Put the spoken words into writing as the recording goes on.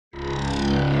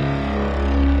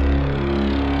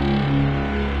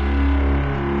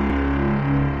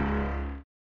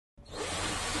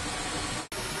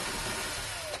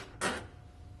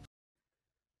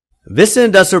Vista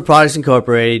Industrial Products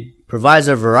Incorporated provides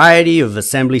a variety of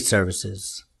assembly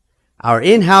services. Our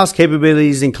in-house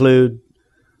capabilities include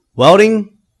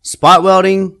welding, spot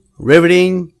welding,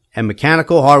 riveting, and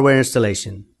mechanical hardware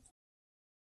installation.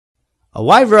 A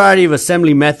wide variety of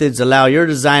assembly methods allow your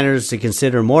designers to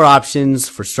consider more options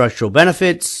for structural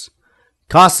benefits,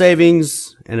 cost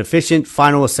savings, and efficient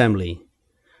final assembly.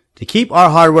 To keep our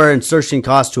hardware insertion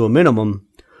costs to a minimum,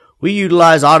 we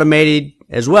utilize automated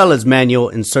as well as manual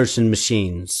insertion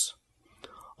machines.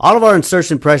 All of our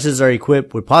insertion presses are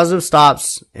equipped with positive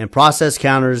stops and process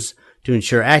counters to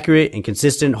ensure accurate and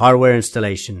consistent hardware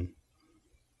installation.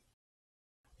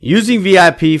 Using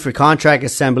VIP for contract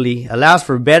assembly allows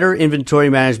for better inventory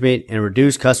management and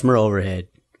reduced customer overhead.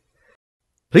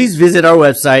 Please visit our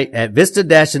website at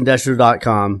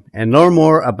vista-industrial.com and learn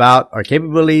more about our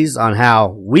capabilities on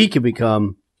how we can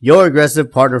become your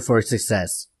aggressive partner for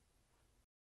success.